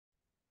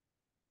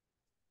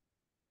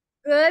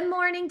Good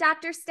morning,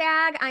 Dr.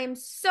 Stagg. I am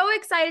so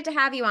excited to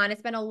have you on.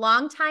 It's been a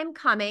long time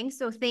coming,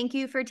 so thank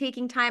you for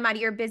taking time out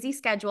of your busy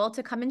schedule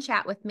to come and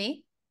chat with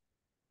me.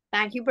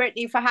 Thank you,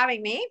 Brittany, for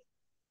having me.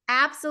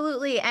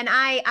 Absolutely. And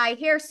I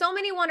hear so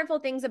many wonderful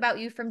things about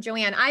you from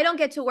Joanne. I don't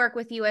get to work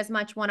with you as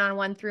much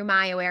one-on-one through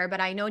MyAware, but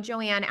I know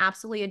Joanne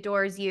absolutely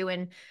adores you,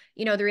 and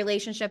the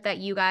relationship that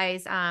you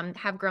guys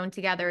have grown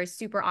together is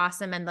super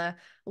awesome, and the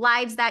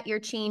lives that you're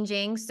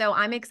changing. So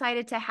I'm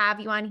excited to have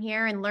you on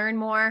here and learn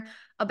more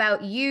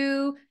about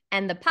you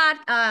and the pod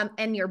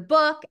and your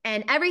book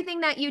and everything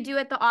that you do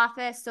at the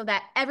office so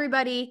that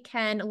everybody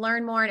can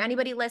learn more, and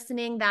anybody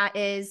listening that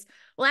is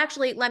well,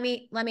 actually, let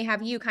me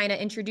have you kind of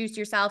introduce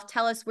yourself.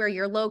 Tell us where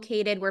you're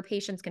located, where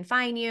patients can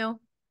find you.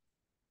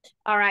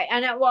 All right.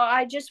 And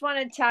I just want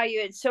to tell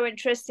you, it's so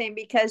interesting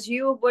because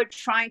you were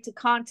trying to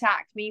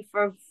contact me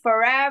for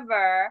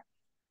forever.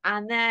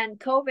 And then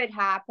COVID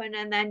happened.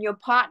 And then your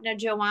partner,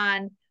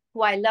 Joanne,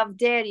 who I love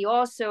dearly,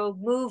 also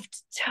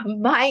moved to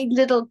my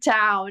little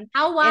town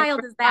How in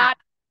wild is that?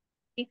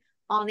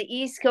 on the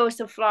east coast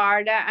of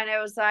Florida. And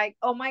I was like,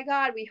 oh my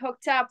God, we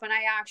hooked up. And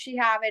I actually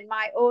have in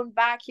my own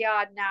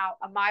backyard now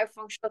a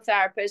myofunctional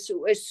therapist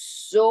who is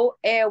so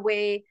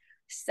airway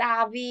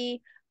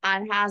savvy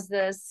and has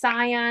the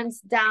science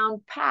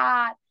down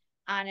pat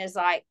and is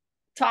like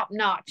top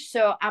notch.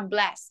 So I'm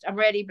blessed. I'm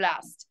really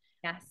blessed.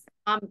 Yes.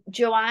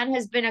 Joanne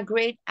has been a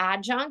great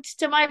adjunct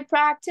to my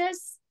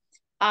practice.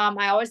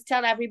 I always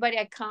tell everybody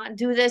I can't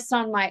do this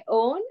on my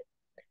own.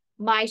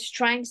 My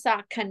strengths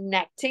are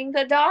connecting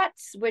the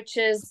dots, which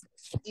is,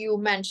 you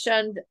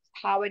mentioned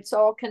how it's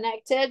all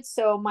connected.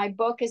 So my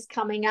book is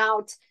coming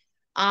out.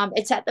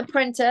 It's at the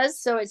printers,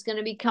 so it's going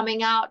to be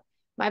coming out.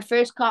 My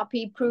first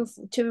copy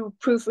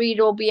proofread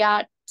will be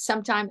out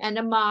sometime end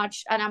of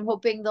March, and I'm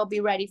hoping they'll be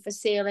ready for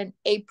sale in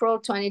April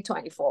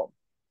 2024.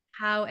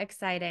 How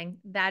exciting.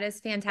 That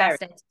is Very.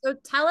 fantastic. So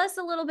tell us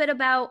a little bit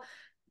about,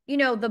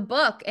 the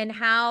book and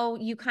how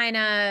you kind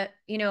of,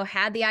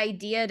 had the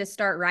idea to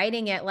start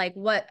writing it. Like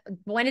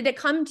when did it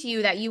come to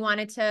you that you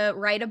wanted to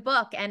write a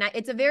book? And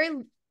it's a very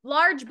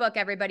large book,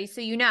 everybody.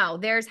 So,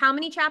 there's how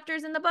many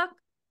chapters in the book?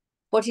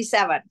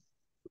 47.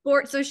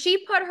 So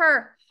she put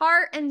her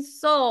heart and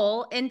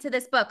soul into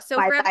this book. So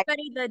My for life.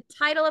 everybody, the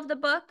title of the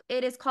book,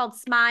 it is called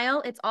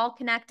Smile. It's all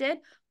connected,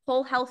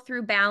 whole health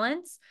through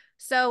balance.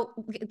 So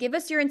give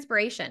us your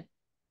inspiration.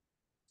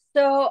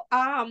 So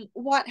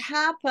what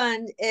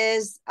happened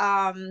is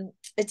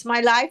it's my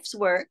life's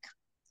work.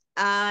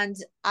 And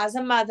as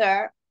a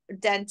mother,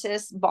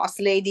 dentist, boss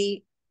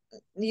lady,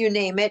 you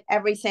name it,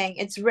 everything,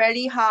 it's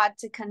really hard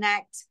to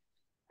connect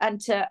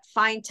and to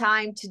find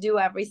time to do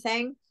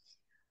everything.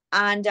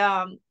 And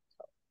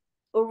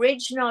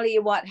originally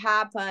what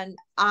happened,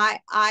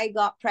 I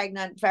got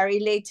pregnant very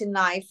late in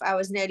life. I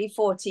was nearly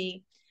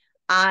 40.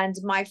 And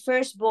my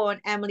firstborn,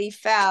 Emily,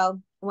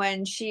 fell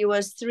when she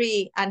was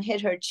 3 and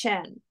hit her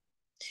chin.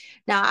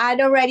 Now,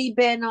 I'd already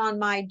been on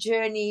my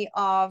journey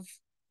of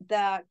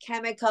the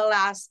chemical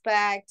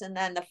aspect and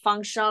then the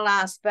functional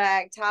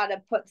aspect, how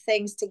to put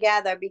things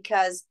together,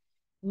 because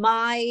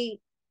my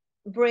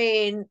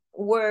brain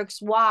works.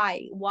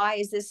 Why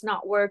is this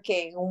not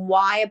working?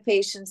 Why are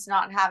patients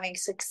not having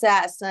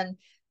success? And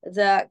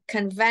the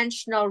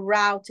conventional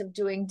route of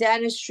doing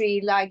dentistry,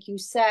 like you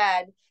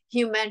said,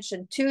 you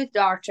mentioned tooth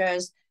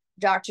doctors.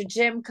 Dr.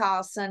 Jim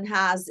Carlson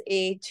has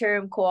a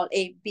term called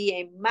be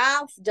a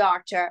mouth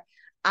doctor.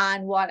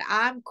 And what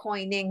I'm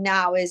coining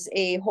now is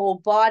a whole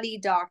body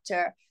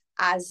doctor,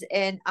 as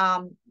in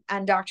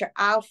and Dr.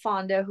 Al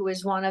Fonda, who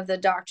is one of the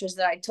doctors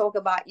that I talk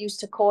about, used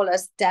to call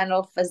us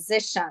dental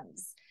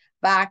physicians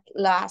back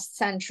last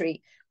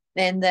century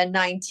in the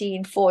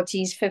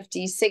 1940s,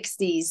 50s,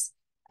 60s.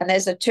 And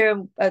there's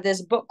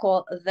there's a book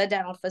called The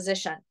Dental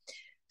Physician.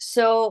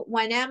 So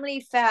when Emily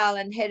fell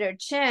and hit her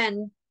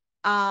chin,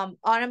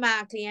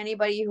 automatically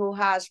anybody who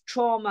has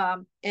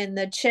trauma in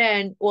the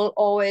chin will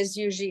always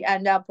usually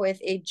end up with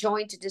a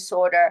joint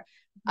disorder.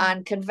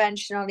 And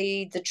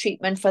conventionally, the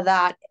treatment for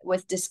that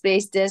with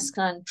displaced disc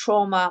and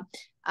trauma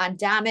and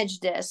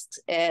damaged discs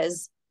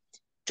is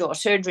jaw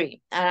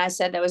surgery. And I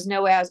said there was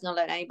no way I was going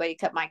to let anybody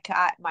cut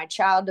my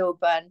child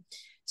open.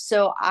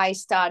 So I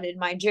started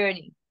my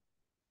journey.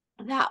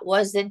 That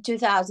was in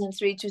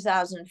 2003,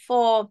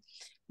 2004.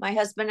 My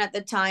husband at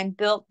the time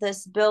built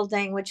this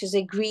building, which is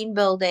a green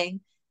building.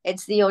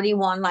 It's the only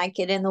one like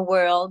it in the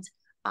world,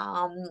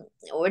 um,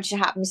 which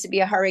happens to be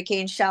a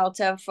hurricane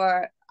shelter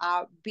for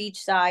our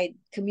beachside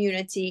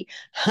community.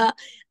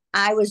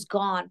 I was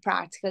gone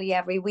practically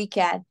every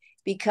weekend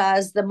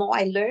because the more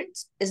I learned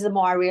is the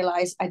more I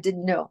realized I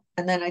didn't know.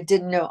 And then I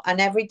didn't know. And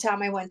every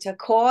time I went to a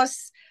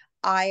course,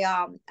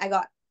 I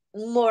got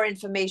more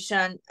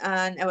information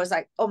and I was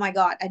like, oh my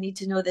God, I need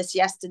to know this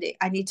yesterday.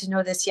 I need to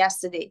know this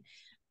yesterday.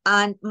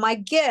 And my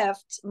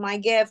gift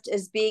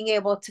is being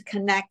able to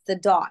connect the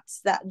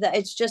dots. That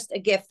it's just a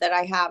gift that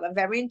I have. I'm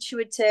very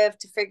intuitive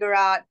to figure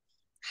out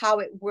how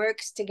it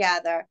works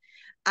together.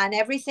 And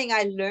everything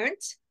I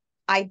learned,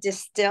 I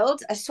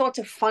distilled, I sort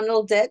of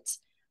funneled it,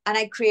 and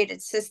I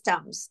created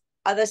systems,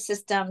 other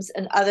systems,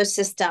 and other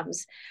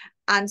systems.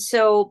 And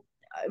so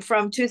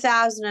from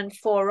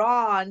 2004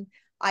 on,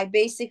 I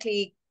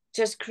basically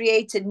just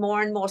created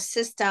more and more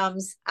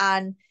systems,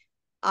 and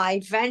I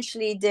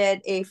eventually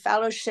did a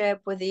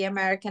fellowship with the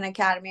American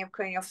Academy of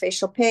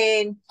Craniofacial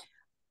Pain,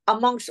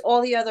 amongst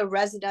all the other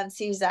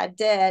residencies I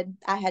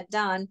had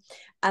done.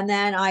 And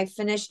then I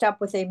finished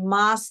up with a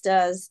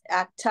master's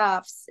at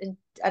Tufts,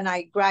 and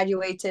I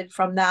graduated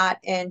from that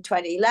in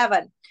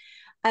 2011.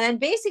 And then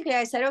basically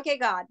I said, okay,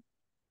 God,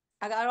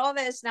 I got all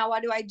this. Now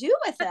what do I do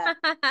with it?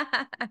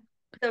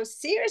 So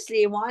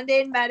seriously, one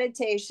day in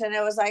meditation,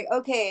 it was like,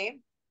 okay,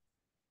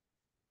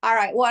 all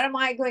right, what am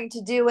I going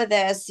to do with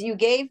this? You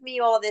gave me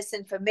all this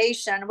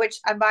information, which,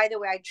 and by the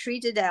way, I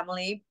treated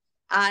Emily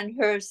and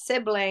her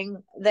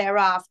sibling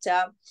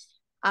thereafter.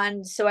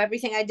 And so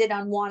everything I did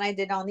on one, I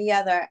did on the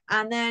other.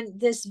 And then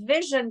this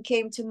vision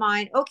came to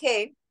mind.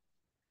 Okay,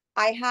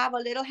 I have a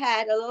little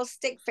head, a little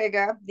stick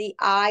figure. The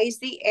eyes,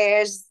 the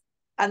ears,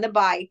 and the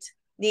bite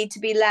need to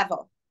be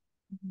level.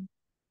 Mm-hmm.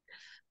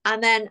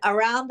 And then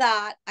around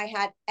that, I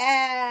had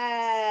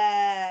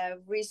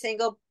every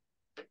single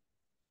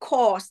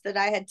course that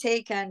I had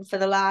taken for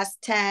the last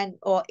 8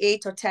 or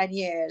 10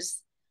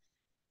 years.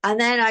 And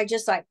then I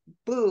just like,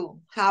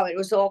 boom, how it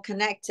was all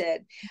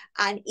connected.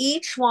 And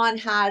each one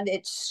had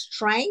its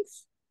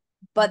strength,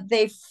 but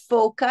they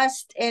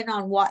focused in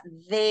on what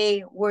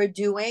they were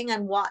doing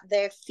and what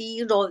their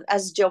field, or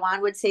as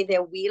Joanne would say,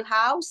 their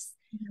wheelhouse.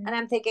 Mm-hmm. And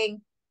I'm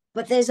thinking,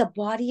 but there's a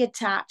body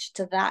attached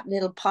to that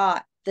little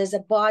part. There's a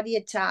body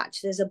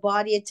attached. There's a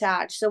body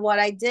attached. So what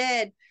I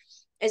did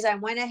is I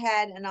went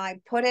ahead and I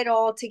put it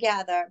all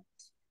together.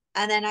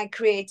 And then I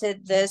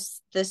created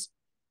this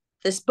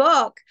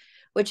book,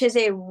 which is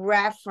a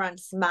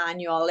reference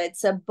manual.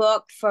 It's a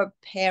book for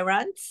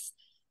parents.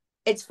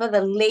 It's for the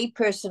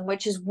layperson,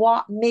 which is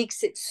what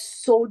makes it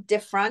so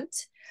different.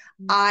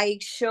 Mm-hmm. I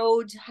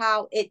showed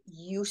how it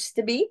used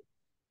to be.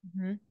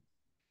 Mm-hmm.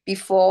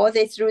 Before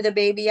they threw the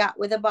baby out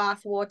with the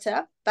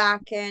bathwater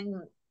back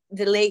in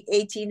the late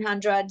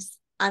 1800s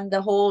and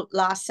the whole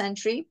last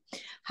century,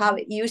 how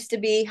it used to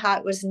be, how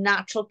it was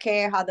natural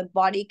care, how the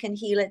body can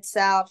heal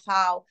itself,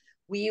 how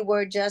we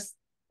were just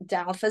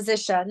dental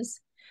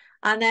physicians.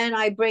 And then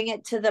I bring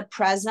it to the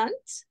present.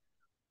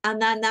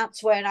 And then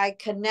that's when I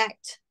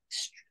connect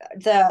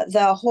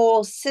the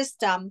whole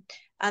system.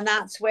 And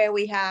that's where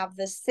we have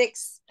the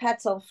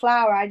 6-petal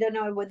flower. I don't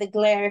know with the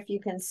glare if you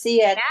can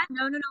see it.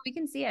 Yeah, no, we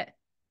can see it.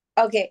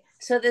 Okay,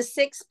 so the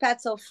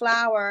 6-petal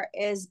flower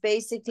is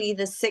basically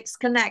the 6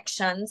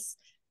 connections.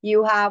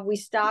 We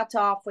start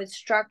off with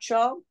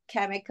structural,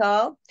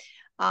 chemical,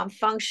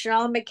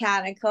 functional,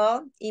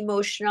 mechanical,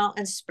 emotional,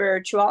 and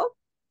spiritual.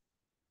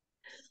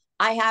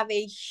 I have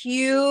a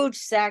huge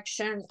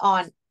section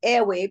on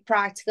airway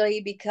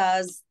practically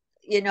because,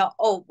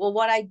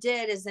 what I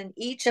did is in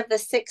each of the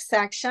 6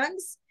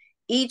 sections,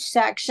 each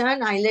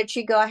section, I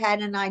literally go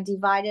ahead and I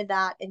divided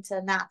that into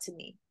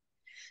anatomy.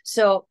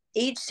 So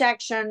each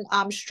section,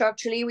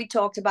 structurally, we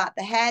talked about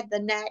the head, the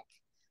neck,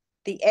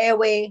 the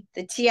airway,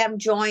 the TM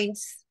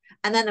joints,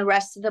 and then the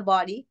rest of the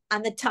body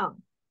and the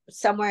tongue,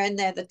 somewhere in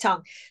there, the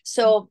tongue.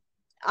 So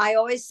I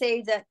always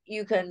say that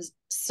you can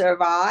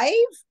survive.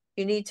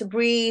 You need to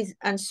breathe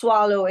and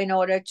swallow in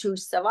order to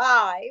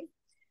survive.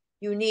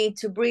 You need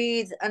to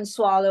breathe and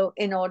swallow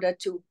in order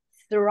to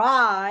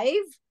thrive.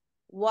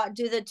 What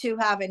do the two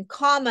have in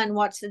common?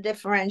 What's the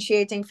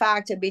differentiating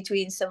factor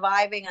between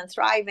surviving and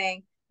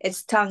thriving?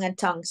 It's tongue and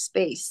tongue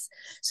space.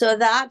 So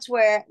that's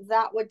where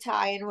that would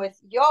tie in with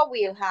your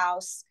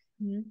wheelhouse.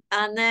 Mm-hmm.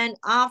 And then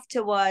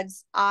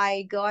afterwards,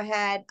 I go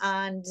ahead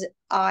and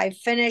I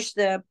finish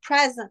the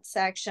present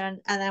section.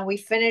 And then we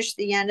finish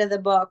the end of the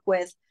book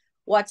with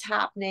what's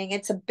happening.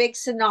 It's a big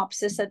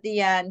synopsis at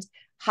the end,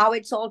 how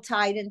it's all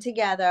tied in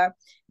together.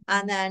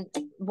 And then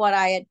what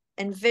I had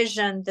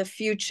envisioned the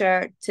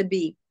future to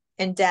be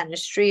in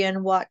dentistry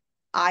and what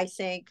I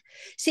think.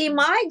 See,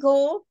 my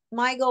goal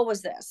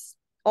was this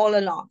all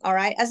along, all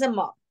right, as a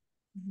mom.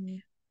 Mm-hmm.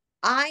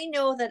 I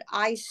know that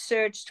I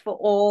searched for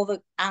all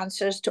the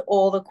answers to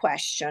all the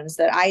questions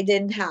that I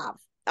didn't have,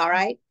 all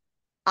right?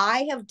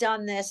 I have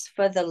done this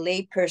for the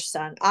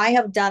layperson. I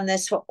have done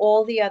this for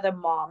all the other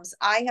moms.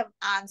 I have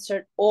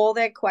answered all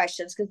their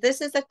questions because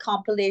this is a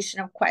compilation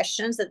of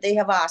questions that they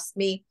have asked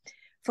me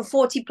for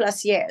 40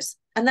 plus years.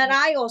 And then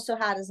I also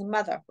had as a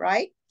mother,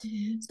 right?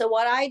 Mm-hmm. So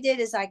what I did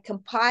is I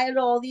compiled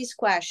all these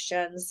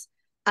questions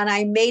and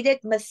I made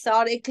it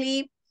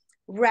methodically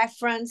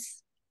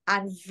referenced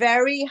and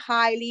very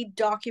highly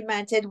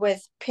documented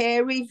with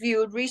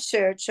peer-reviewed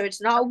research. So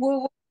it's not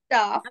woo-woo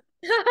stuff.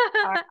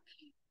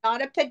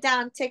 Not a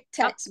pedantic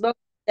textbook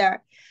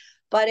there,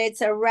 but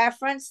it's a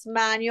reference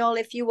manual,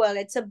 if you will.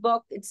 It's a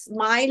book. It's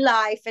my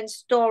life and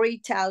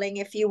storytelling,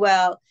 if you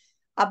will,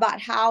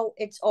 about how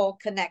it's all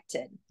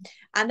connected.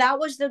 And that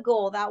was the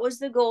goal. That was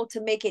the goal,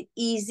 to make it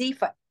easy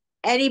for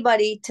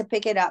anybody to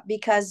pick it up,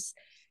 because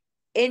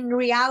in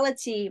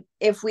reality,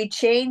 if we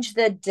change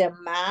the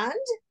demand,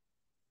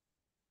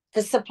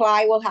 the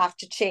supply will have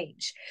to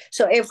change.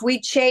 So if we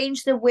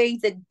change the way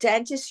that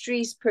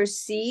dentistry is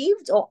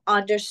perceived or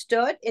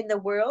understood in the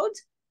world,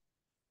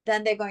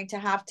 then they're going to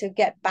have to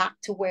get back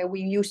to where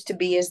we used to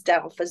be as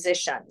dental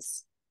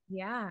physicians.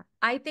 Yeah,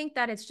 I think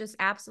that it's just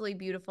absolutely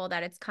beautiful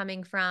that it's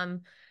coming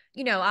from,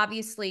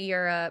 obviously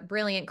you're a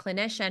brilliant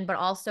clinician, but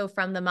also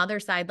from the mother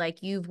side,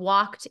 like you've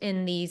walked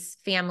in these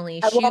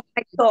family I shoes, walk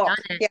my you've done talk.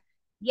 it. Yeah.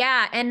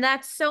 Yeah, and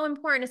that's so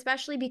important,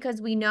 especially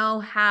because we know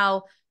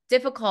how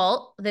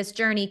difficult this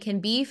journey can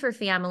be for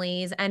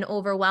families and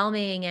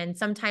overwhelming. And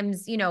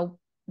sometimes,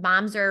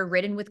 moms are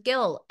ridden with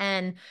guilt.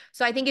 And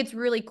so I think it's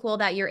really cool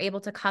that you're able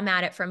to come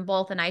at it from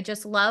both. And I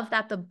just love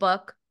that the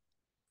book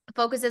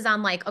focuses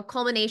on like a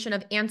culmination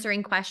of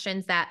answering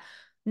questions that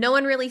no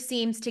one really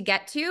seems to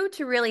get to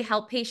really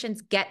help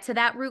patients get to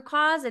that root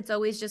cause. It's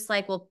always just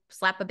like, we'll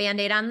slap a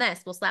Band-Aid on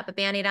this, we'll slap a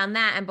Band-Aid on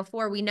that. And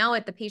before we know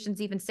it, the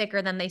patient's even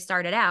sicker than they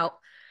started out.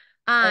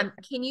 Right.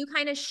 Can you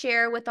kind of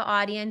share with the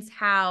audience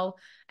how,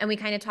 and we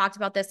kind of talked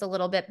about this a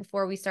little bit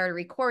before we started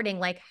recording,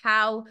 like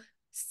how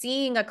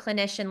seeing a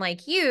clinician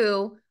like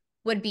you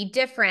would be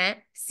different,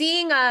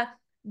 seeing a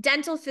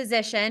dental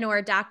physician or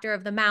a doctor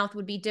of the mouth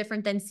would be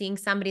different than seeing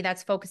somebody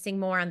that's focusing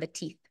more on the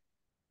teeth?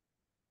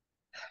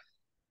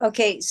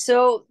 Okay,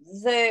 so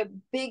the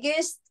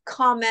biggest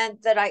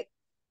comment that I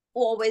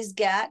always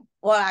get,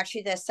 well,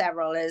 actually, there's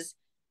several, is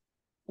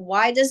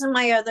why doesn't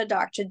my other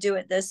doctor do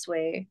it this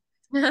way?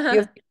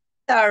 You're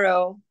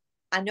thorough,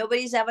 and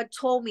nobody's ever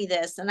told me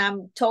this. And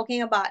I'm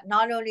talking about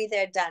not only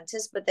their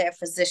dentists, but their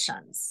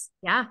physicians.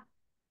 Yeah.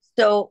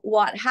 So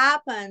what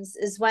happens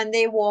is when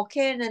they walk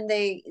in and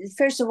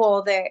first of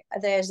all,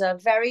 there's a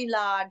very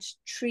large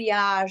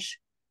triage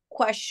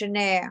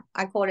questionnaire.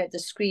 I call it the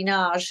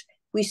screenage.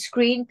 We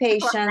screen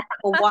patients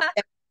for what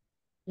they're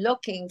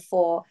looking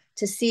for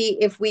to see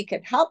if we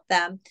could help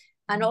them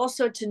and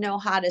also to know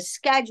how to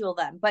schedule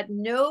them. But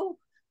no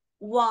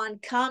one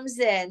comes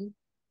in,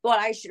 well,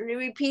 I should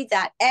repeat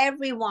that.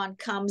 Everyone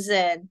comes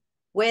in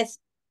with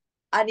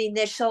an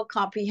initial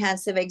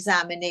comprehensive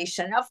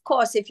examination. Of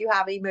course, if you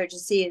have an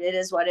emergency, it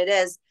is what it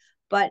is.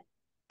 But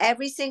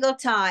every single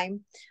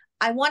time,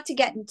 I want to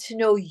get to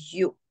know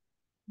you.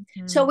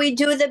 Mm-hmm. So we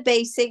do the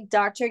basic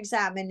doctor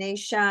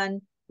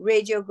examination,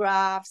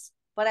 radiographs,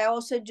 but I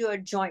also do a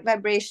joint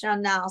vibrational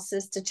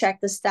analysis to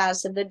check the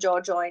status of the jaw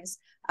joints.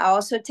 I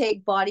also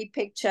take body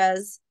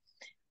pictures,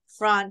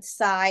 front,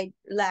 side,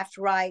 left,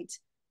 right,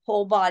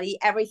 whole body,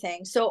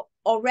 everything. So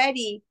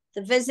already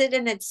the visit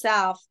in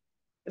itself,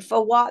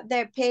 for what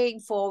they're paying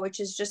for, which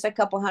is just a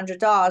couple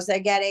 $100, they're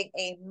getting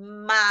a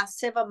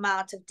massive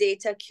amount of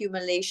data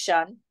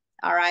accumulation.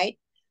 All right.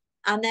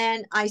 And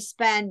then I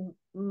spend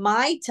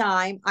my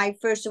time, I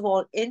first of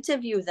all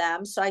interview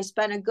them. So I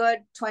spend a good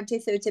 20,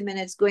 30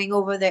 minutes going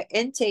over their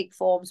intake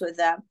forms with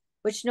them,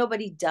 which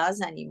nobody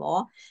does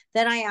anymore.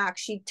 Then I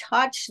actually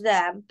touch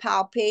them,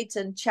 palpate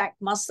and check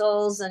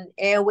muscles and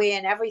airway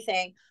and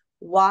everything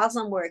whilst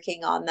I'm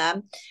working on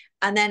them.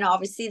 And then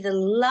obviously the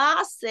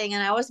last thing,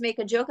 and I always make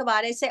a joke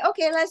about it, I say,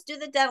 okay, let's do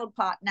the dental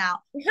part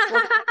now.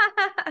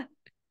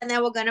 And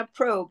then we're going to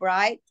probe,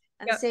 right?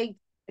 And yep. Say,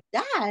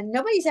 Dad,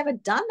 nobody's ever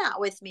done that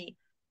with me.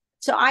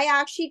 So I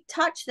actually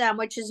touch them,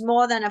 which is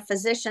more than a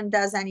physician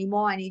does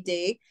anymore any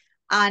day.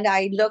 And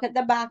I look at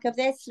the back of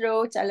their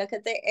throat, I look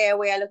at their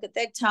airway, I look at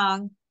their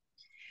tongue.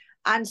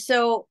 And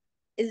so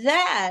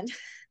then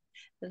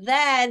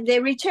they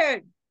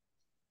return.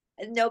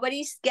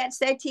 Nobody gets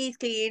their teeth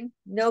clean.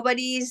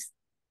 Nobody's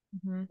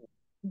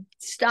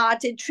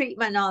started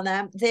treatment on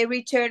them. They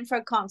return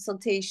for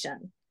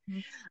consultation.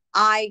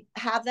 I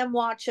have them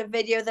watch a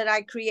video that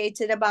I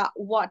created about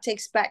what to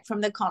expect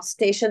from the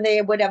consultation.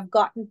 They would have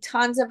gotten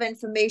tons of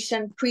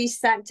information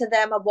pre-sent to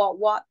them about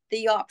what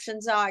the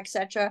options are,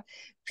 etc.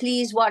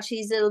 Please watch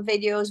these little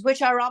videos,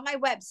 which are on my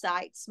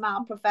website,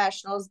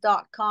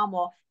 smileprofessionals.com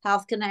or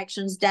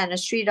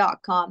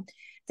healthconnectionsdentistry.com.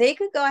 They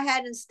could go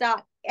ahead and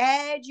start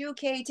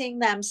educating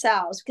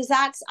themselves, because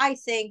that's, I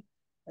think,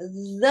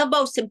 the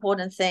most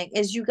important thing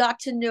is you got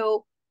to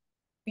know.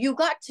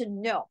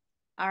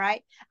 All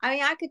right. I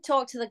mean, I could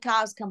talk to the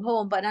cows come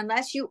home, but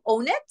unless you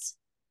own it,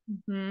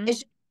 it's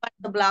just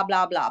the blah,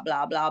 blah, blah,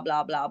 blah, blah,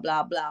 blah, blah,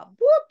 blah, blah,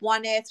 whoop,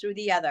 one ear through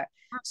the other.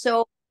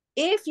 So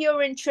if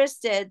you're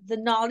interested, the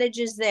knowledge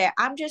is there.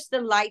 I'm just the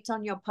light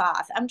on your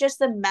path. I'm just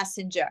the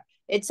messenger.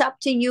 It's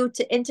up to you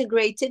to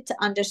integrate it, to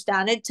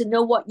understand it, to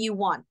know what you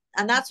want.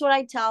 And that's what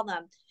I tell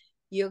them.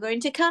 You're going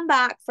to come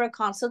back for a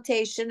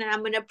consultation and I'm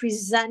going to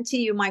present to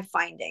you my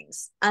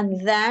findings.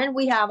 And then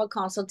we have a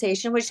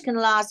consultation, which can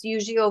last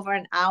usually over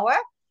an hour.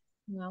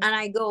 Yeah. And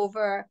I go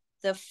over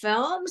the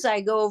films.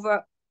 I go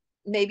over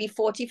maybe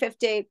 40,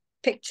 50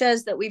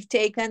 pictures that we've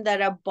taken that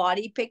are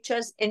body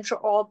pictures,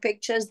 intraoral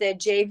pictures, their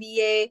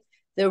JVA,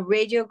 their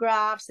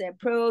radiographs, their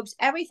probes,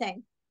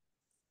 everything.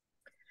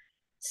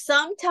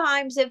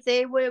 Sometimes if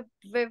they were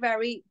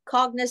very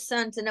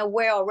cognizant and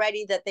aware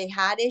already that they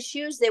had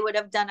issues, they would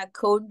have done a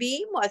cone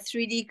beam or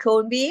 3D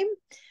cone beam.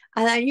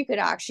 And then you could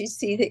actually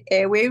see the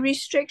airway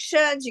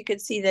restrictions. You could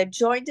see the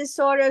joint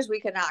disorders. We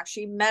can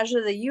actually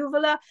measure the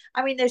uvula.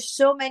 I mean, there's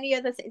so many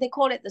other things. They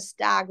call it the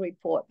Stagg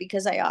report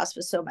because I asked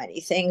for so many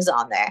things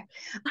on there.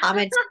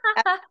 It's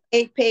an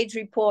 8-page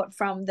report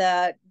from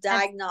the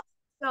diagnostic.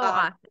 So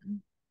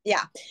awesome.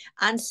 Yeah.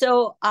 And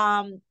so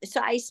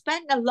so I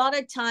spent a lot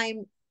of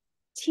time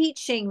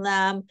teaching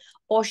them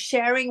or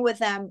sharing with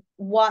them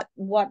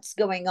what's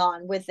going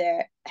on with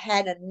their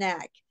head and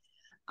neck.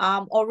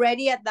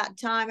 Already at that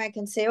time I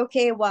can say,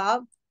 okay,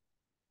 well,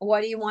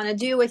 what do you want to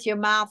do with your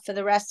mouth for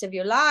the rest of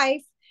your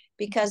life?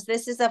 Because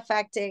this is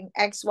affecting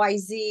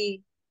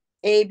XYZ,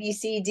 A, B,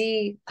 C,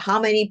 D, how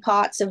many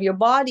parts of your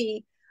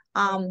body.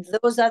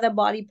 Those other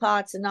body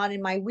parts are not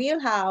in my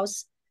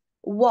wheelhouse.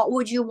 What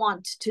would you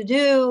want to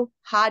do?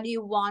 How do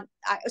you want?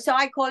 So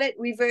I call it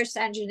reverse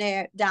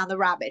engineer down the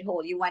rabbit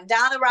hole. You went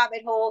down the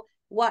rabbit hole.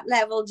 What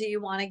level do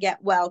you want to get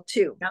well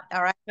to? Yep.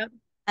 All right. Yep.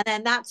 And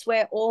then that's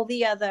where all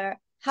the other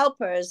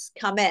helpers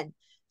come in. Mm.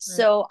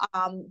 So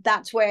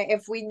that's where,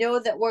 if we know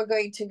that we're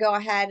going to go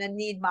ahead and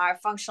need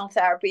myofunctional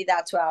therapy,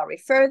 that's where I'll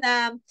refer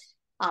them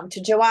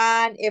to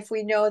Joanne. If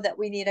we know that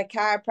we need a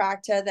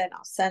chiropractor, then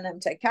I'll send them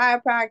to a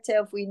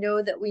chiropractor. If we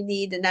know that we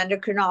need an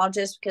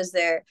endocrinologist because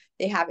they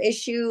have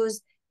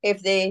issues,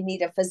 if they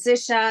need a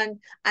physician,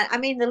 and I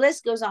mean, the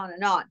list goes on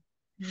and on.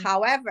 Mm.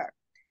 However,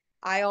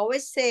 I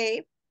always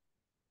say,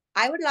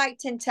 I would like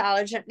to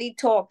intelligently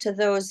talk to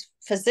those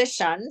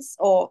physicians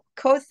or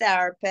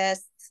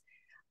co-therapists.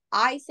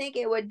 I think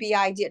it would be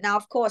ideal. Now,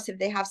 of course, if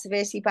they have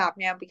severe sleep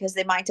apnea, because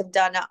they might have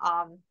done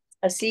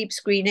a sleep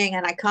screening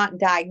and I can't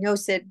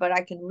diagnose it, but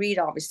I can read,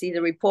 obviously,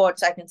 the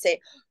reports. I can say,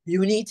 you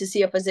need to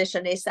see a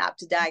physician ASAP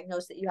to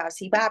diagnose that you have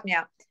sleep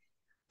apnea.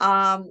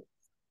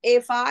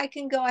 If I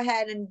can go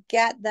ahead and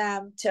get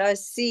them to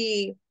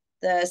see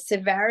the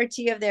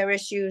severity of their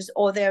issues,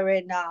 or they're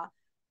ready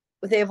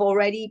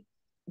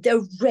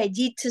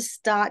to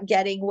start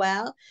getting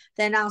well,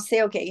 then I'll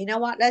say, okay, you know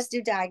what, let's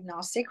do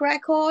diagnostic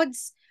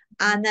records.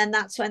 And then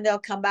that's when they'll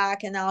come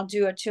back and I'll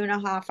do a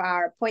 2.5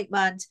 hour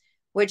appointment,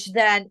 which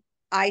then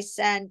I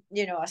send,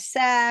 a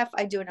Ceph,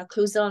 I do an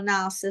occlusal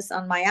analysis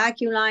on my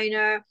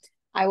Aculiner.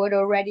 I would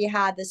already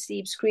had the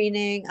sleep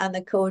screening and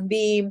the cone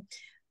beam.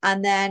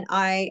 And then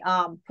I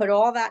put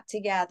all that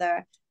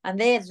together, and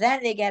then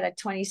they get a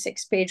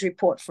 26-page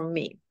report from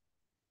me.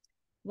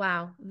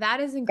 Wow, that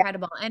is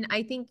incredible. And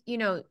I think,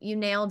 you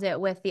nailed it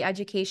with the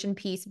education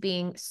piece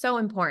being so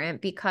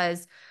important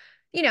because,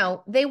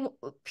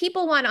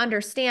 people want to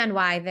understand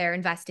why they're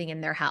investing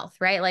in their health,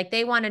 right? Like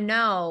they want to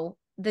know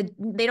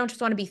they don't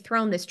just want to be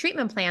thrown this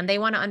treatment plan. They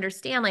want to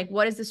understand, like,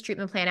 what is this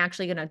treatment plan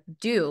actually going to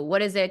do?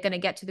 What is it going to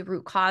get to the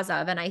root cause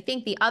of? And I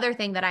think the other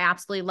thing that I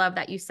absolutely love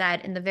that you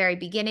said in the very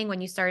beginning,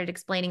 when you started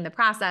explaining the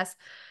process,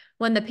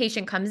 when the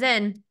patient comes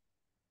in,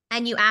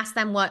 and you ask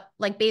them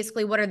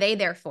basically what are they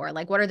there for?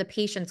 Like, what are the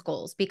patient's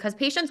goals? Because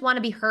patients want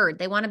to be heard.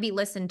 They want to be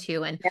listened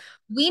to. And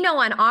we know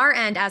on our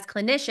end as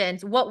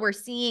clinicians, what we're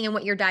seeing and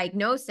what you're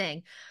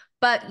diagnosing,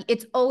 but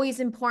it's always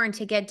important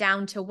to get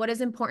down to what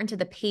is important to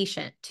the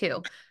patient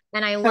too.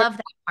 And I love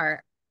that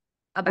part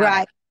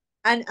about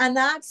it. And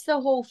that's the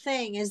whole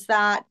thing, is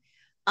that,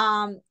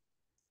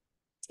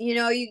 you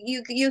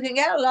can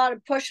get a lot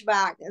of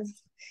pushback.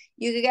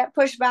 You can get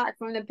pushback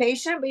from the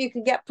patient, but you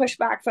can get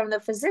pushback from the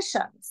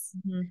physicians.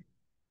 Mm-hmm.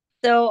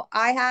 So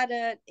I had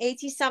an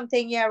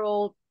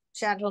 80-something-year-old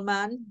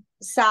gentleman.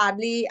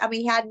 Sadly, I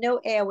mean, he had no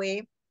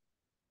airway.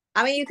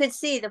 I mean, you could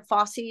see the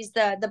fauces,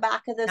 the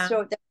back of the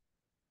throat.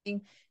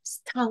 His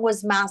tongue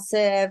was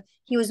massive.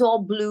 He was all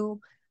blue.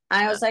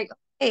 And I was like,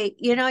 hey,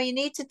 you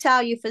need to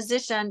tell your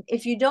physician,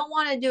 if you don't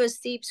want to do a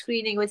sleep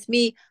screening with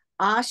me,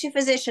 ask your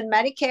physician.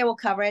 Medicare will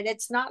cover it.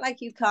 It's not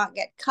like you can't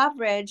get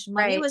coverage.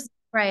 Money was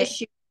an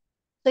issue.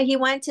 So he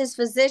went to his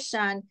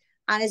physician,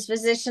 and his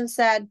physician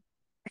said,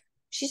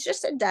 she's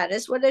just a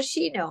dentist. What does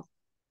she know?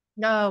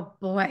 Oh,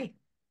 boy.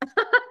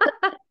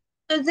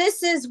 So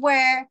this is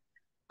where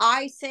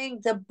I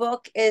think the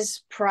book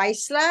is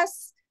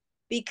priceless,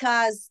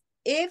 because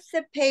if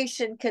the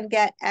patient can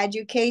get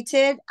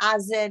educated,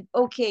 as in,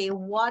 okay,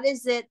 what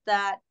is it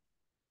that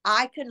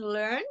I can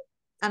learn,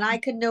 and I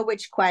can know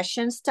which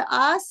questions to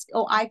ask,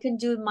 or I can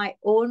do my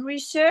own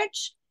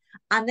research.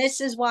 And this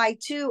is why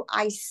too,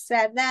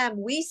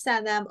 we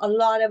send them a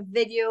lot of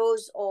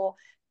videos or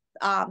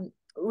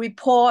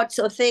reports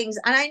or things.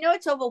 And I know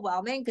it's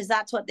overwhelming, because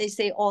that's what they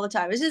say all the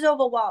time. This is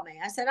overwhelming.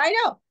 I said, I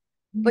know,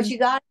 but you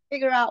got to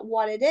figure out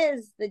what it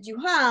is that you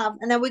have,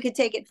 and then we could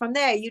take it from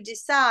there. You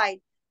decide,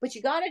 but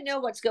you got to know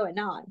what's going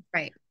on.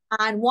 Right.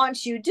 And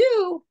once you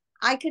do,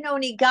 I can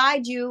only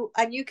guide you,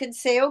 and you can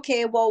say,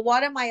 okay, well,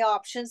 what are my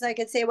options? I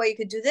could say, well, you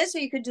could do this or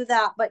you could do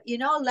that, but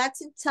let's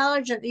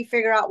intelligently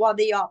figure out what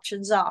the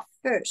options are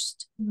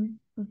first.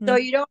 Mm-hmm. So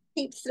you don't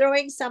keep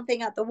throwing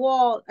something at the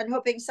wall and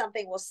hoping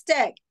something will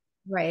stick.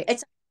 Right.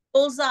 It's a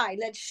bullseye.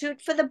 Let's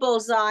shoot for the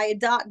bullseye, a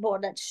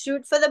dartboard. Let's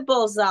shoot for the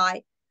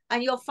bullseye.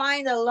 And you'll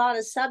find a lot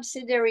of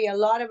a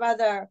lot of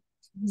other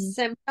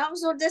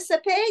symptoms will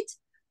dissipate.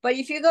 But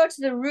if you go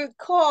to the root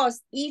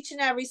cause each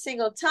and every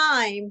single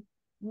time,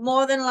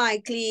 more than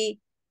likely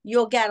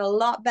you'll get a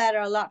lot better,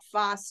 a lot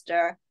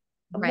faster,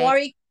 more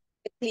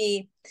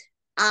quickly,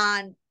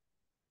 and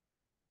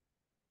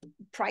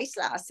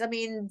priceless. I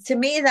mean, to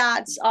me,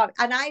 that's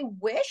and I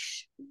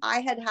wish I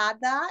had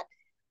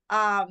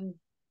that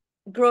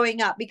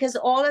growing up, because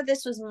all of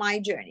this was my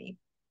journey.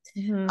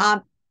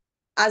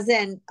 as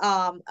in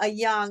a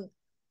young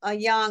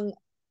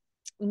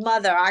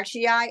mother.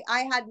 Actually, I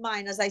had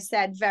mine, as I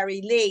said,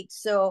 very late.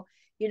 So,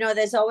 you know,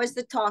 there's always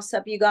the toss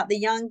up. You got the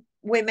young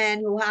women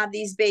who have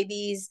these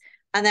babies,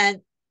 and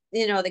then,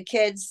 you know, the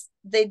kids,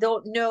 they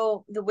don't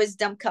know, the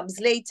wisdom comes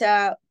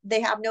later.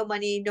 They have no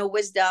money, no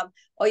wisdom.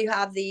 Or you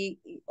have the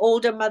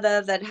older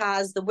mother that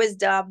has the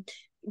wisdom,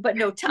 but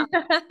no time.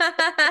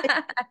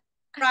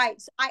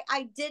 Right. So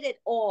I did it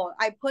all.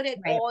 I put it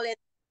Right. all in the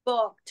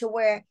book to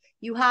where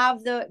you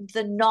have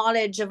the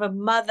knowledge of a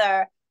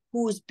mother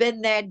who's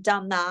been there,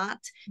 done that.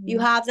 You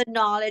Mhm. have the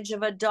knowledge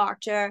of a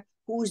doctor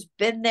who's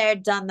been there,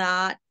 done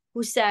that,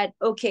 who said,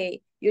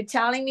 okay, you're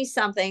telling me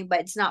something,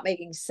 but it's not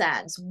making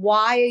sense.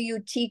 Why are you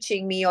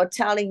teaching me or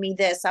telling me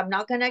this? I'm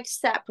not going to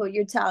accept what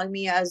you're telling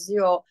me as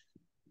your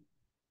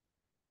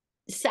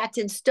set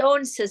in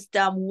stone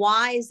system.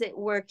 Why is it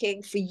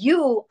working for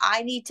you?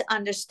 I need to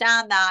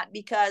understand that,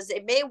 because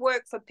it may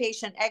work for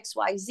patient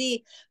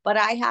XYZ, but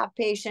I have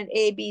patient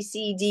A, B,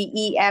 C, D,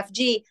 E, F,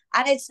 G,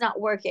 and it's not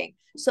working.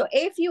 So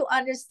if you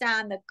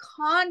understand the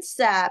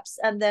concepts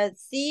and the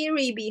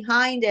theory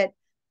behind it,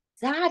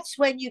 that's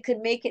when you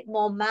can make it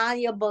more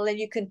malleable and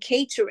you can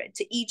cater it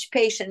to each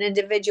patient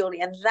individually.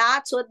 And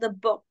that's what the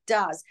book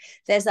does.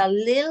 There's a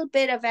little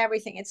bit of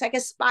everything. It's like a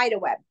spider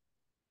web.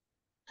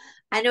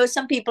 I know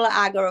some people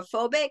are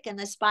agoraphobic, and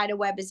the spider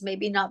web is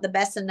maybe not the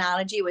best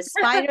analogy with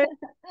spiders,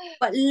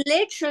 but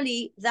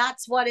literally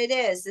that's what it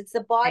is. It's the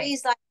Right.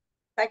 body's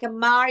like a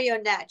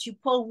marionette. You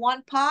pull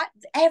one part,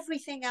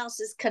 everything else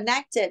is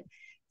connected.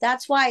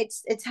 That's why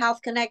it's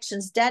Health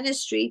Connections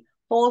Dentistry,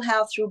 whole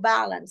health through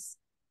balance.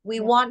 We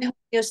Yeah. want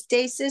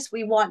homeostasis,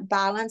 we want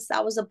balance.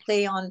 That was a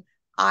play on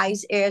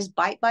eyes, ears,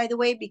 bite, by the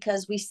way,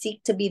 because we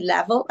seek to be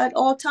level at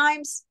all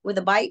times with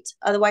a bite.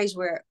 Otherwise,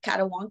 we're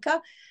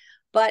catawonka.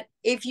 But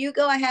if you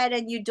go ahead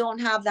and you don't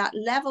have that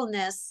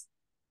levelness,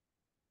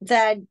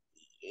 then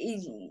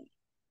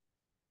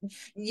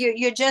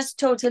you're just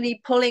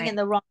totally pulling in Right.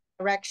 the wrong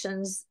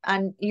directions,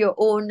 and your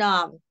own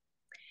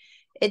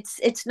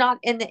it's not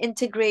in the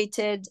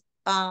integrated,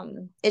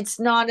 it's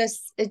not then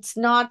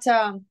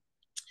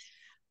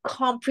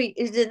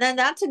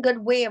that's a good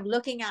way of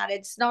looking at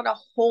it. It's not a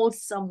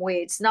wholesome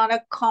way, it's not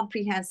a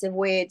comprehensive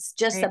way, it's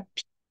just Right. a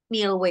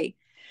piecemeal way.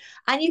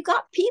 And you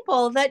got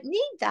people that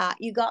need that.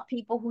 You got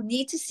people who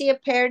need to see a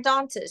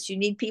periodontist. You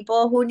need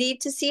people who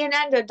need to see an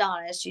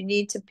endodontist. You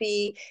need to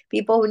be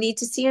people who need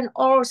to see an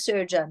oral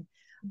surgeon.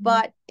 Mhm.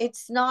 But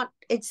it's not,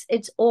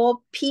 it's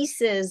all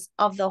pieces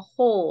of the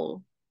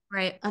whole.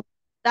 Right. And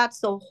that's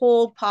the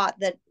whole part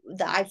that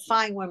I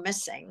find we're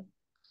missing.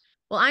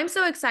 Well, I'm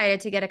so excited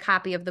to get a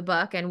copy of the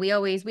book. And we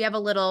have a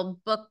little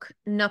book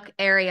nook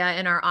area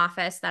in our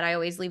office that I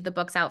always leave the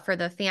books out for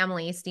the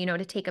families,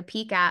 to take a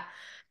peek at.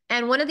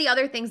 And one of the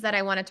other things that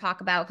I want to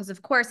talk about, because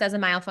of course, as a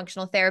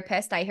myofunctional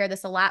therapist, I hear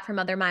this a lot from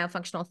other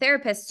myofunctional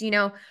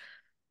therapists,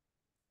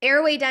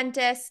 airway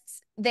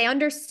dentists, they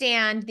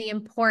understand the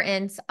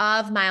importance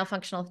of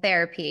myofunctional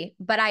therapy.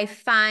 But I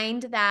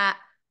find that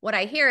what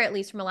I hear, at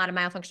least from a lot of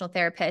myofunctional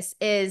therapists,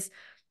 is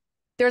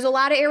there's a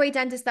lot of airway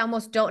dentists that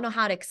almost don't know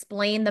how to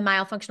explain the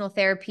myofunctional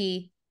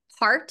therapy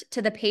part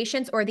to the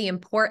patients, or the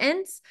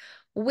importance,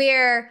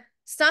 where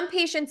some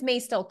patients may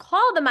still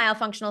call the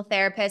myofunctional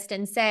therapist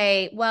and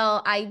say,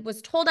 well, I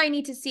was told I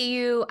need to see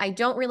you. I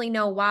don't really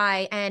know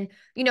why. And,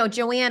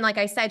 Joanne, like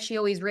I said, she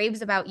always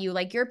raves about you.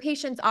 Like, your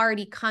patients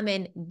already come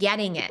in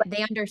getting it.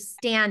 They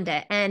understand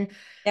it. And,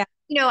 Yeah.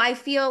 I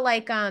feel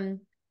like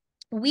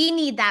we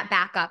need that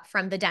backup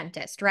from the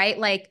dentist, right?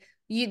 Like,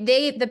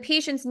 the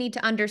patients need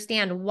to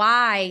understand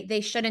why they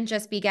shouldn't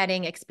just be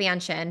getting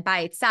expansion by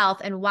itself,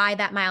 and why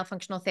that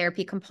myofunctional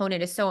therapy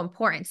component is so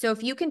important. So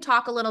if you can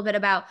talk a little bit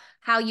about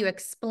how you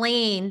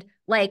explained,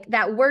 like,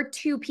 that we're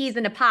two peas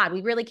in a pod,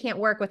 we really can't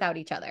work without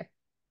each other.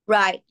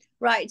 Right,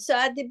 right. So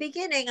at the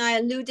beginning, I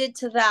alluded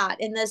to that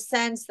in the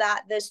sense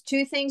that there's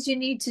two things you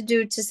need to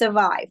do to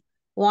survive.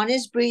 One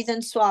is breathe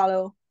and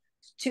swallow.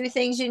 Two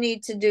things you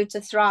need to do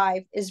to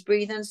thrive is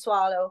breathe and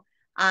swallow.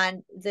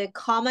 And the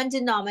common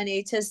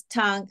denominator is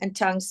tongue and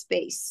tongue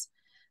space.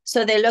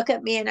 So they look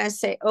at me and I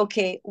say,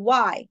 okay,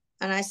 why?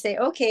 And I say,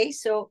 okay,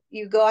 so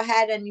you go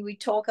ahead and we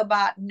talk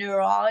about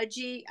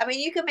neurology. I mean,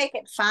 you can make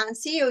it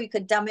fancy or you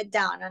could dumb it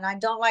down. And I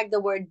don't like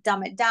the word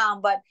dumb it down,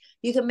 but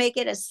you can make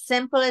it as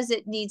simple as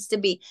it needs to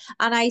be.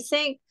 And I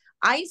think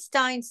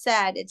Einstein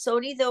said it's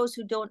only those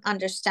who don't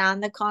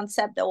understand the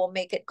concept that will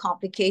make it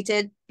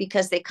complicated,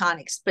 because they can't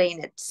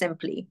explain it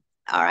simply.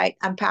 All right,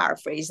 I'm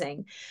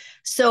paraphrasing.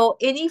 So,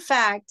 in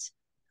effect,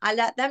 I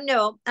let them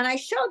know and I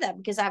show them,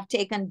 because I've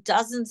taken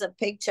dozens of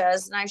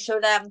pictures, and I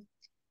show them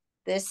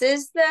this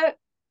is the.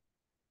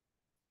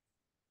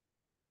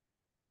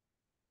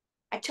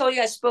 I told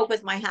you I spoke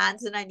with my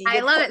hands and I I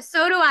needed. love it.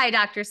 So do I,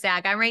 Dr.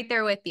 Stagg. I'm right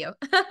there with you.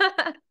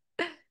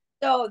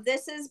 So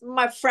this is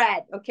my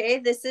Fred, okay?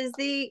 This is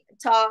the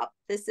top.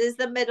 This is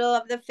the middle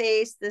of the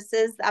face.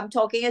 I'm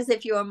talking as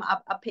if you're a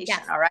Yes.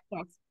 patient, all right?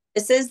 Yes.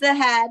 This is the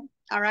head,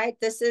 all right?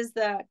 This is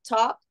the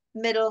top,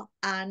 middle,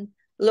 and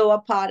lower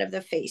part of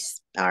the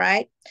face, all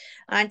right?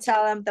 And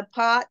tell them the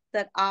part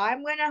that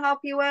I'm going to help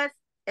you with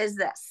is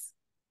this.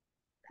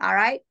 All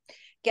right.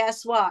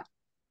 Guess what?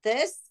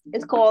 This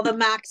is called the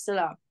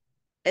maxilla,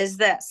 is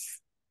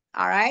this.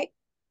 All right.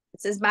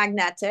 This is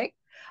magnetic.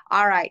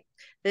 All right.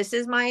 This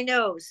is my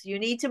nose. You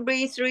need to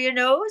breathe through your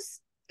nose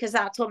because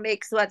that's what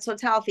makes what's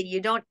healthy. You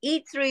don't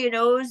eat through your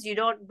nose. You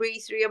don't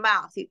breathe through your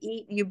mouth.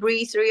 You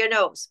breathe through your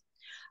nose.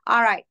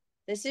 All right.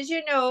 This is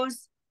your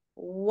nose.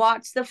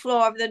 What's the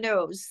floor of the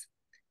nose?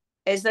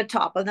 Is the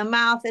top of the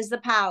mouth, is the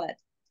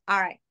palate. All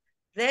right.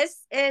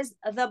 This is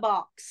the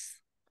box.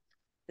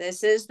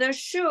 This is the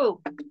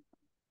shoe.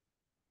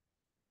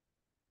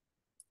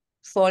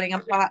 Falling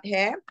apart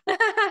here.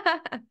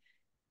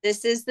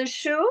 This is the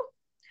shoe.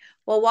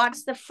 Well,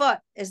 what's the foot?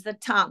 Is the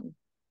tongue.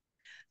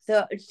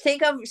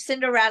 Think of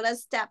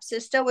Cinderella's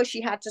stepsister where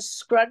she had to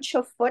scrunch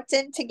her foot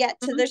in to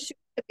get to the shoe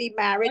to be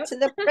married to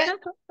the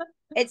prince.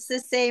 It's the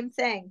same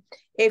thing.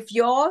 If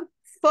your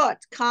foot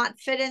can't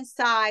fit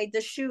inside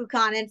the shoe,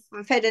 can't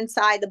fit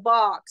inside the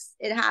box,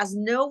 it has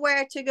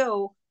nowhere to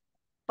go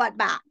but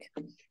back.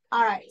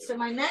 All right. So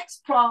my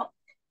next prop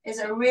is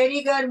a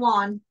really good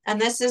one.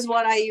 And this is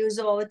what I use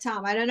all the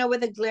time. I don't know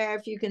with the glare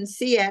if you can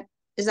see it.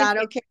 Is that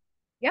okay?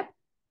 Yep.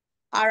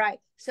 All right.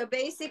 So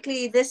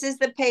basically, this is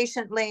the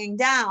patient laying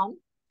down.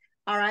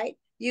 All right.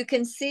 You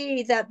can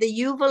see that the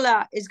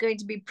uvula is going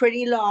to be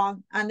pretty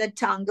long and the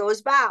tongue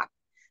goes back.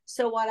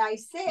 So what I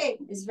say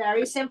is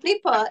very simply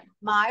put,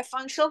 my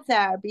functional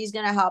therapy is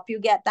going to help you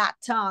get that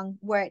tongue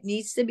where it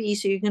needs to be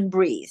so you can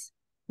breathe.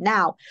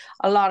 Now,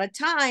 a lot of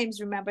times,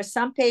 remember,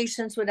 some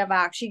patients would have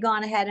actually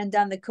gone ahead and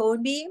done the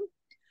cone beam.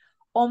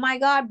 Oh my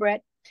God,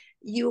 Britt,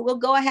 you will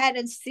go ahead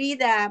and see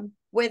them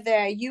with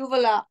their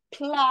uvula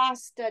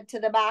plastered to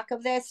the back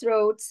of their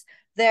throats,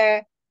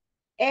 their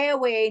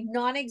airway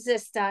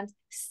non-existent,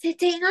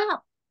 sitting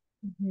up.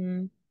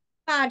 Mm-hmm.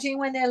 Imagine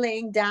when they're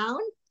laying down.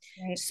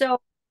 Right.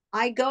 So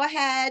I go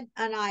ahead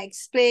and I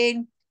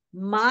explain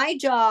my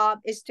job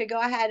is to go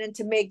ahead and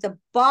to make the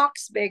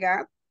box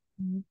bigger,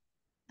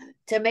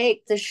 to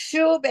make the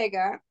shoe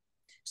bigger,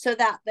 so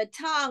that the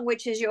tongue,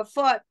 which is your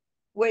foot,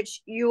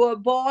 which you were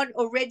born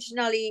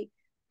originally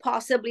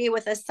possibly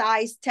with a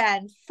size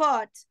 10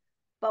 foot,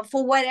 but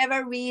for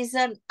whatever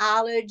reason,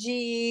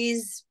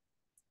 allergies,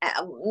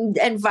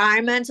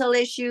 environmental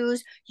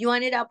issues, you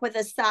ended up with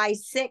a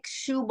size 6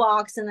 shoe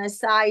box and a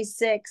size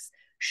 6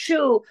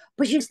 shoe,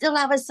 but you still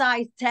have a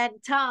size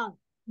 10 tongue.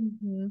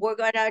 Mm-hmm. We're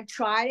going to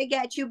try to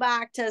get you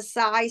back to a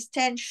size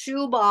 10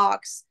 shoe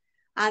box.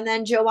 And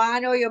then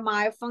Joanne or your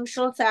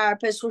myofunctional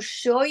therapist will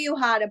show you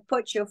how to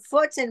put your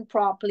foot in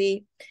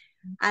properly.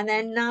 And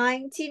then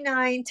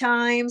 99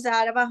 times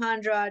out of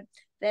 100,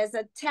 there's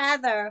a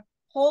tether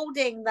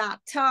holding that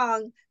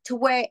tongue to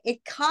where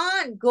it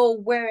can't go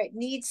where it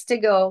needs to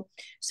go.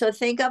 So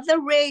think of the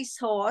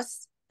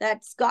racehorse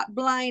that's got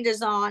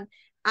blinders on,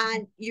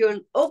 and you're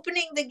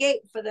opening the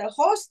gate for the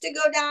horse to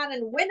go down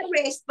and win a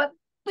race, but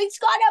it's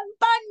got a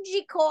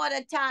bungee cord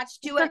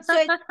attached to it. So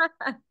it's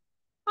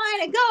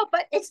trying to go,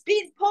 but it's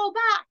being pulled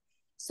back.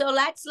 So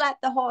let's let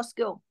the horse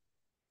go.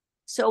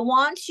 So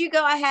once you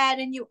go ahead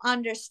and you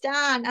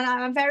understand, and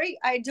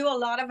I do a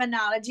lot of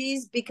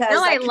analogies because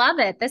I love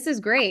it. This is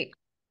great.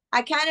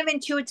 I kind of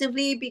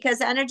intuitively,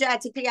 because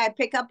energetically, I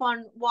pick up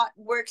on what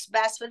works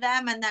best for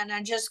them. And then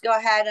I just go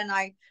ahead and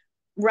I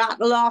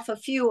rattle off a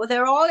few.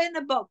 They're all in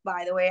the book,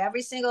 by the way,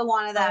 every single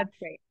one of them. That's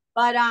great.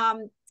 But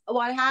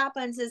what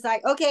happens is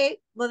like, okay,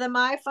 well, the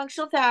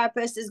myofunctional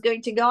therapist is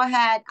going to go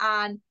ahead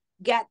and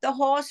get the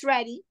horse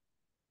ready.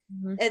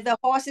 Mm-hmm. The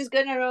horse is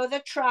going to row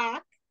the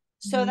track.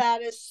 So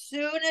that as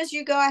soon as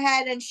you go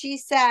ahead and she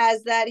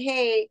says that,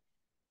 hey,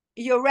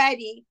 you're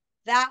ready,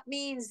 that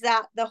means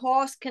that the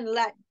horse can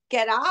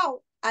get out,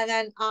 and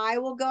then I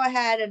will go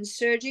ahead and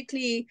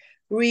surgically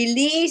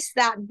release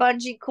that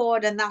bungee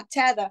cord and that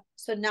tether.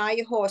 So now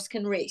your horse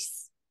can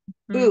race.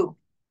 Boom.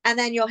 And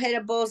then you'll hit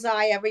a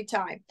bullseye every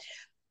time.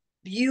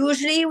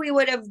 Usually we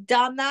would have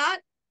done that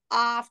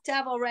after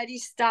I've already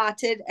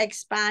started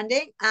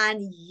expanding.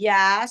 And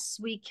yes,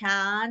 we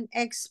can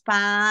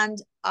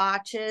expand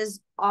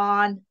arches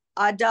on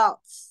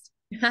adults.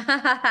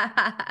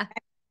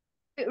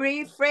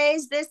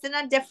 Rephrase this in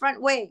a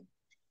different way.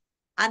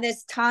 And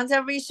there's tons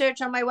of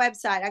research on my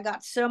website. I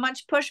got so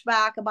much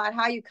pushback about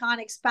how you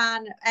can't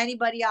expand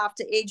anybody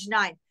after age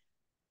 9.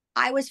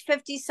 I was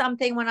 50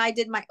 something when I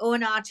did my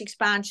own arch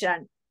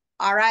expansion.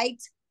 All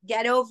right,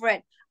 get over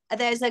it.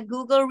 There's a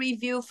Google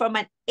review from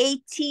an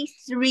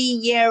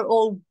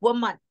 83-year-old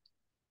woman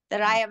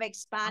that I have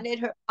expanded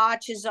her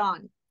arches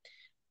on.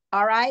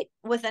 All right,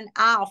 with an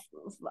ALF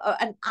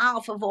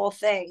of all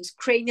things.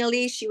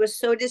 Cranially, she was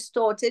so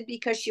distorted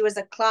because she was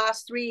a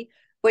class 3,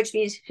 which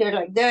means her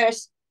like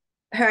this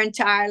her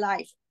entire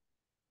life.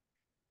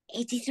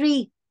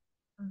 83.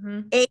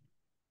 8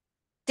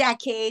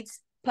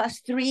 decades plus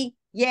 3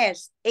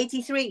 years.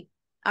 83.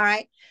 All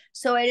right.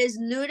 So it is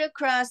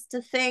ludicrous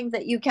to think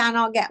that you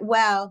cannot get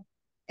well.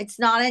 It's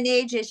not an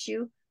age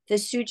issue. The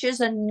sutures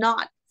are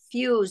not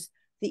fused.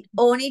 The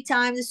only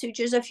time the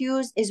sutures are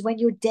fused is when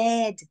you're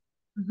dead.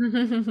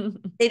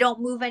 They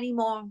don't move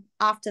anymore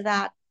after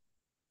that.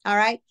 All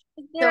right.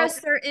 Is there a So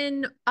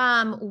certain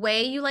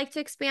way you like to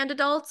expand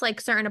adults,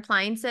 like certain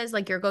appliances,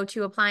 like your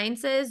go-to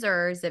appliances,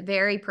 or is it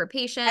vary per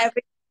patient?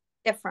 every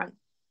different.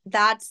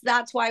 That's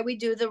why we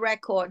do the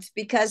records,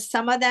 because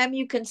some of them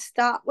you can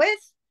start with,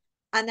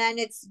 and then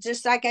it's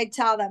just like I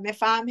tell them,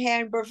 if I'm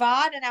here in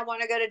Brevard and I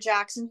want to go to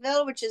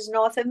Jacksonville, which is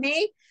north of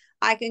me,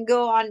 I can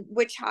go on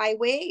which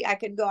highway? I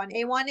can go on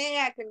A1A,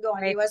 I can go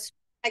on Right. US,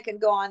 I can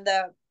go on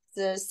the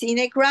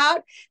scenic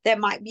route. There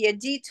might be a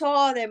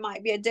detour, there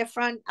might be a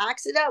different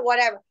accident,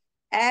 whatever.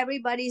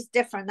 Everybody's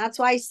different. That's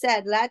why I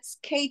said let's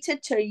cater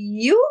to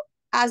you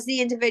as the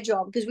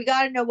individual, because we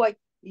got to know what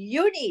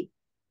you need,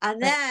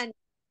 and Right. then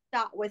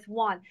start with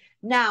one.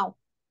 Now,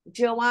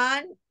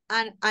 Joanne,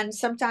 and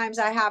sometimes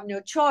I have no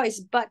choice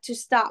but to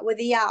start with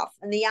the ALF.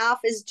 And the ALF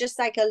is just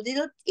like a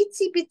little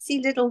itsy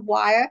bitsy little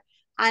wire,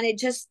 and it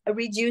just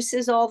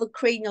reduces all the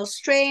cranial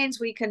strains.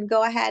 We can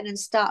go ahead and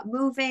start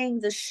moving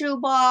the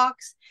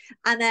shoebox.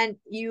 And then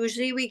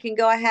usually we can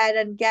go ahead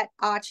and get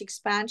arch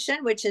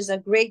expansion, which is a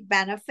great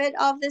benefit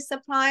of this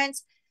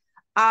appliance.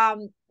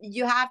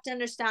 You have to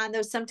understand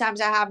though,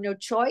 sometimes I have no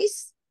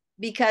choice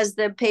because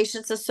the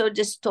patients are so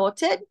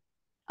distorted.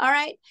 All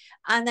right.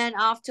 And then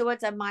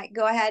afterwards, I might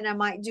go ahead and I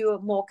might do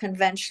a more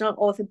conventional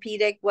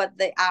orthopedic, what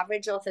the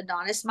average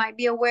orthodontist might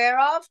be aware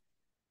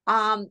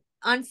of.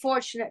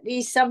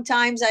 Unfortunately,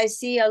 sometimes I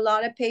see a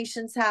lot of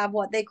patients have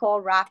what they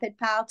call rapid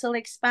palatal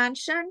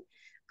expansion.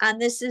 And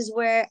this is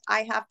where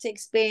I have to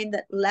explain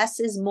that less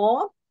is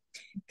more.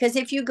 Because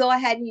if you go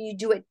ahead and you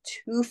do it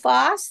too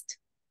fast,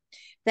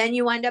 then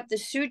you end up the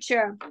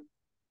suture,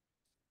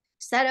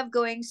 instead of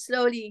going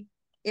slowly,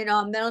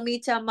 a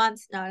millimeter a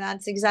month. No,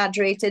 that's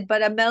exaggerated,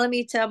 but a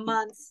millimeter a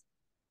month.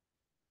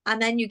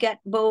 And then you get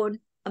bone,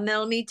 a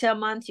millimeter a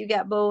month, you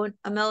get bone,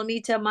 a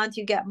millimeter a month,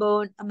 you get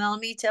bone, a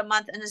millimeter a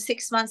month. And then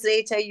 6 months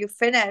later, you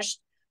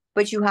finished,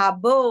 but you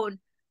have bone.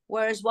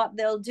 Whereas what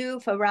they'll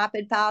do for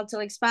rapid palatal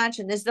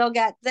expansion is they'll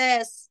get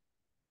this,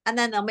 and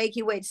then they'll make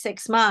you wait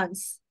 6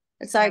 months.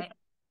 It's like, Right.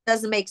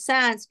 doesn't make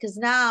sense, because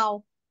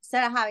now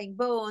instead of having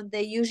bone,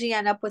 they usually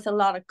end up with a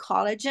lot of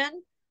collagen.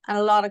 And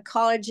a lot of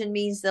collagen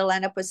means they'll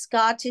end up with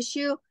scar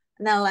tissue,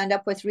 and they'll end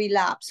up with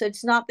relapse. So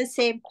it's not the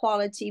same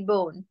quality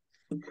bone.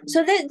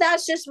 So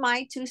that's just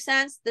my 2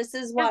 cents. This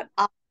is Yeah. what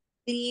I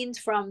gleaned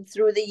from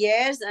through the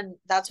years, and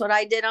that's what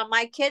I did on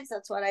my kids.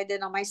 That's what I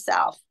did on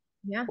myself.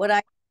 Yeah. Would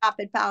I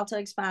rapid palatal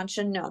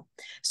expansion? No.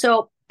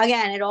 So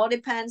again, it all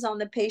depends on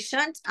the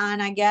patient,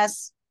 and I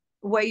guess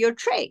where you're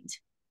trained.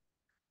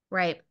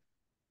 Right.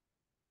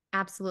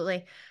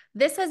 Absolutely.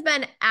 This has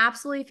been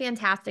absolutely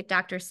fantastic,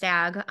 Dr.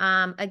 Stagg.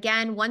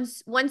 Again,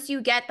 once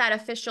you get that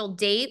official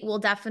date, we'll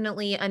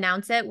definitely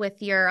announce it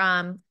with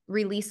your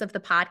release of the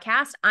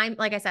podcast.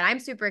 Like I said, I'm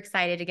super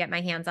excited to get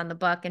my hands on the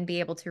book and be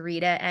able to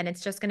read it. And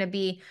it's just going to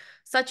be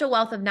such a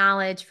wealth of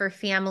knowledge for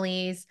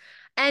families.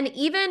 And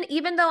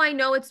even though I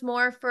know it's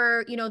more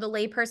for, the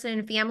layperson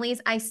and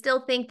families, I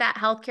still think that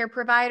healthcare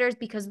providers,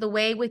 because the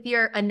way with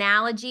your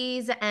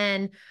analogies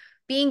and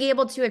being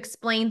able to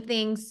explain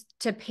things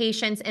to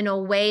patients in a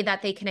way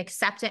that they can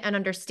accept it and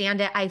understand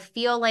it, I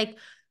feel like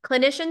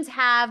clinicians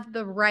have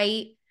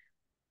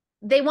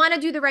they want to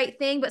do the right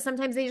thing, but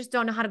sometimes they just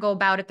don't know how to go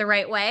about it the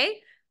right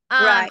way.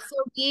 Right.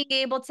 So being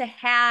able to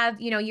have,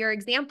 your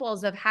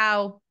examples of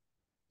how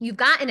you've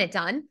gotten it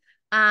done,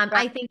 Right.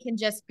 I think can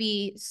just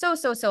be so,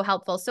 so, so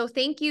helpful. So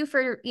thank you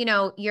for,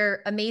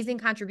 your amazing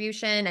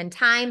contribution and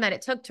time that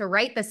it took to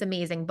write this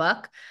amazing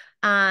book.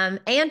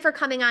 And for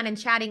coming on and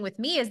chatting with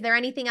me. Is there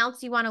anything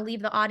else you want to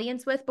leave the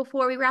audience with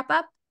before we wrap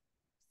up?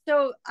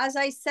 So, as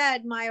I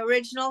said, my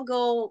original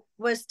goal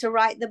was to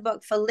write the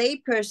book for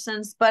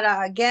laypersons. But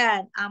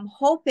again, I'm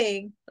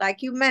hoping,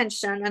 like you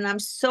mentioned, and I'm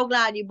so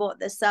glad you brought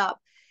this up,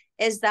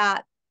 is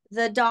that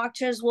the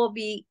doctors will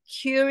be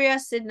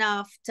curious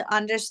enough to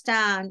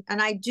understand.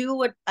 And I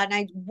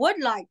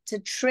would like to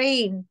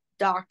train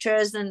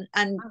doctors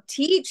and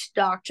teach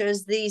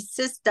doctors these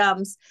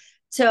systems.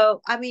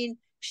 So, I mean,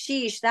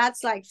 sheesh,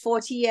 that's like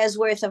 40 years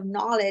worth of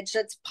knowledge.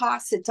 Let's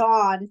pass it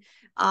on.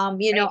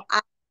 Right.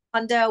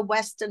 Under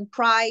Weston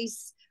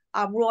Price,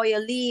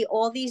 Royal Lee,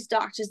 all these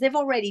doctors, they've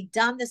already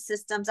done the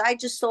systems. I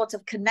just sort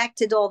of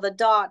connected all the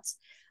dots.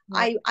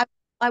 Right.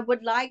 I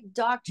would like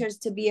doctors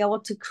to be able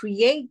to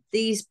create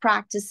these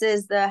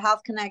practices, the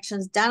Health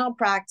Connections dental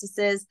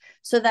practices,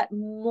 so that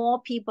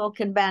more people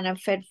can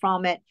benefit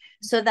from it,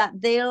 so that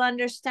they'll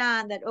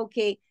understand that,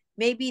 okay,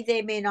 maybe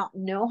they may not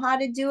know how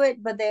to do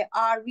it, but there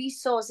are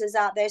resources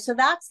out there. So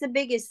that's the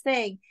biggest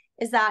thing,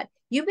 is that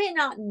you may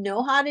not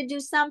know how to do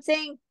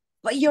something,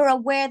 but you're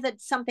aware that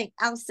something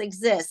else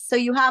exists. So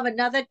you have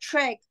another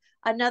trick,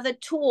 another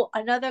tool,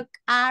 another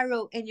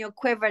arrow in your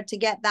quiver to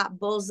get that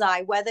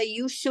bullseye. Whether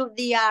you shoot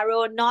the arrow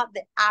or not,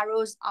 the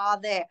arrows are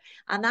there.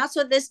 And that's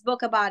what this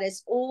book about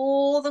is,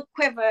 all the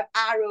quiver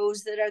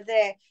arrows that are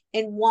there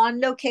in one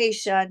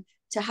location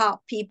to help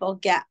people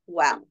get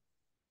well.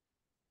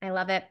 I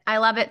love it. I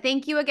love it.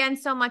 Thank you again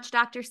so much,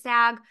 Dr.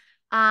 Stagg.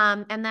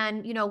 And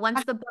then,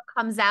 once the book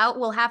comes out,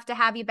 we'll have to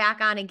have you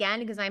back on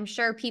again because I'm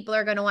sure people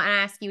are going to want to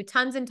ask you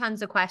tons and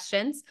tons of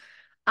questions.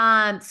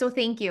 So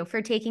thank you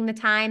for taking the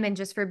time and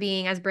just for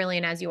being as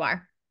brilliant as you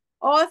are.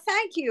 Oh,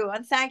 thank you.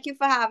 And thank you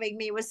for having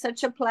me. It was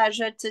such a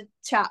pleasure to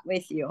chat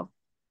with you.